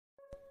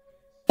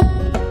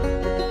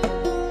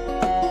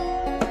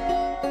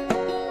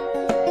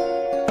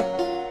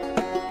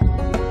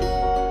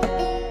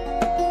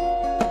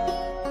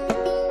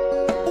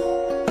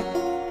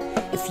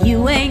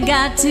ain't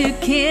got 2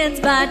 kids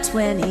by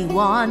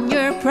 21,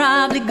 you're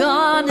probably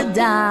gonna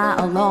die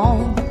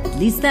alone. At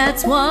least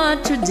that's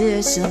what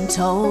tradition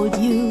told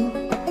you.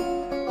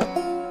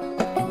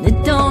 And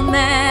it don't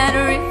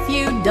matter if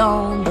you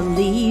don't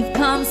believe.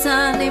 Come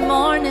Sunday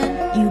morning,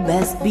 you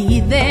best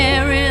be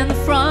there in the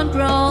front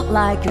row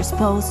like you're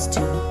supposed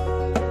to.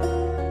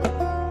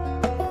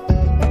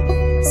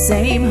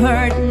 Same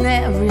hurt in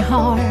every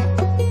heart,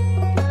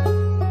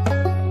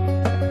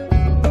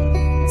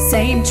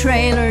 same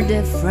trailer,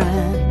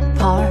 different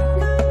park.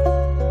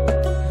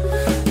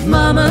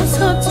 Mama's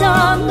hooked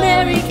on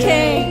Mary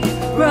Kay,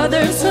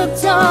 brother's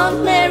hooked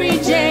on Mary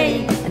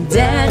Jane, and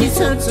daddy's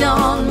hooked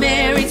on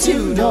Mary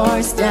 2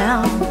 doors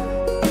down.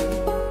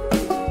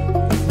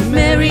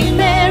 Mary,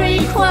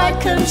 Mary, quite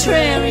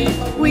contrary,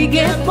 we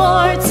get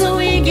bored so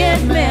we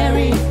get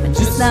married, and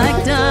just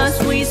like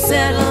dust we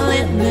settle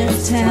in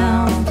this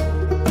town.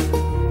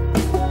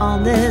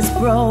 On this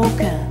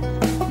broken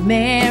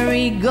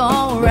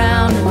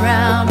merry-go-round and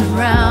round and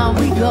round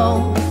we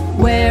go.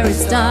 Where it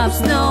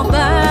stops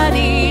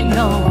nobody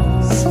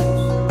knows,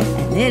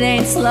 and it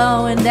ain't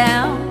slowing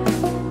down,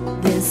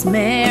 this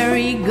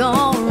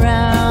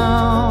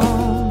merry-go-round.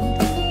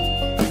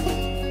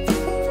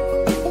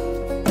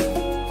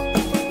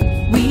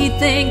 We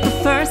think the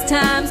first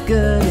time's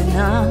good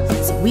enough,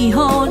 so we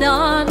hold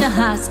on to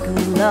high school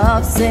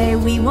love. Say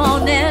we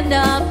won't end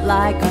up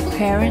like our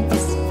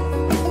parents,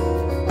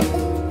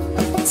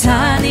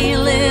 tiny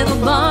little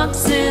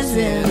boxes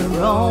in a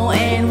row.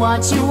 Ain't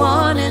what you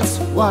want, it's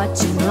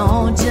what you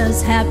know.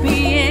 Just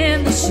happy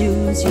in the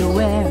shoes you're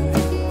wearing.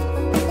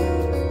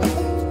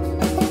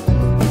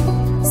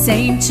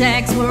 Same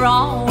checks we're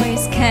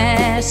always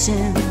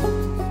cashing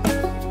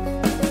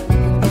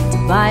to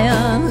buy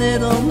a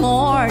little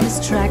more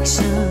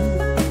distraction.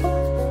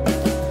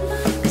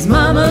 'Cause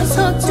mama's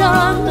hooked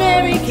on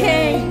Mary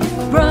Kay,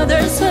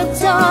 brother's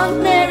hooked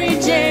on Mary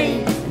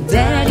Jane,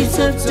 daddy's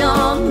hooked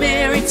on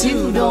Mary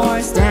 2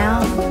 doors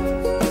down.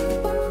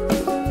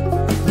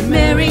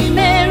 Mary,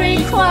 Mary,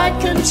 quite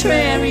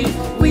contrary,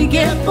 we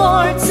get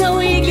bored so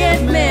we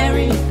get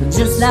married,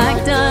 just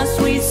like dust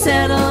we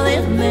settle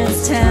in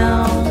this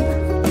town.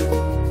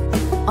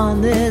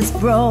 On this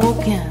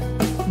broken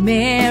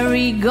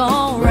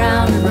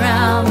merry-go-round and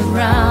round and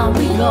round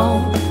we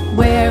go.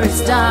 Where it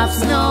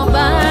stops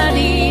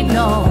nobody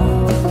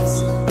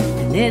knows,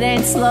 and it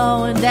ain't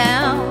slowing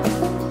down,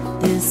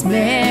 this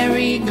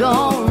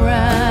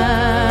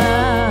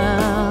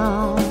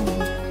merry-go-round.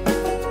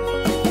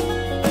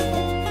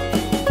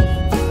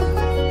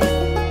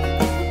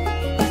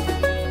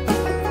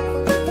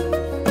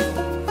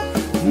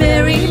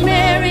 Mary,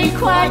 Mary,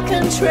 quite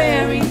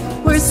contrary,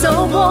 we're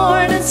so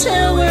bored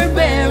until we're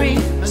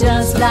buried,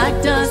 just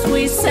like dust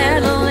we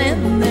settle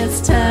in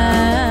this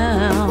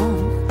town.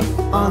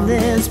 On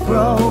this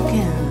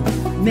broken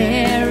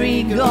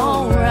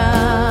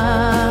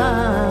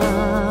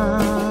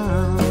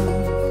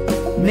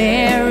merry-go-round,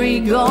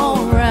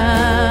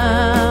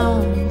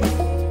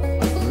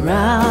 merry-go-round,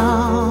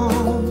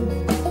 round.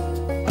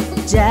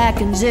 Jack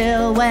and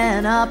Jill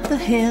went up the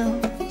hill,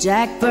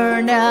 Jack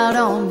burned out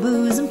on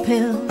booze and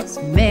pills.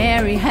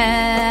 Mary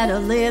had a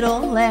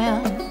little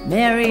lamb,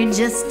 Mary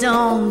just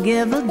don't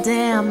give a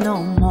damn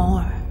no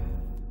more.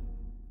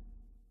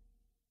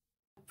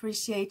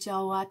 Appreciate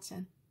y'all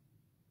watching.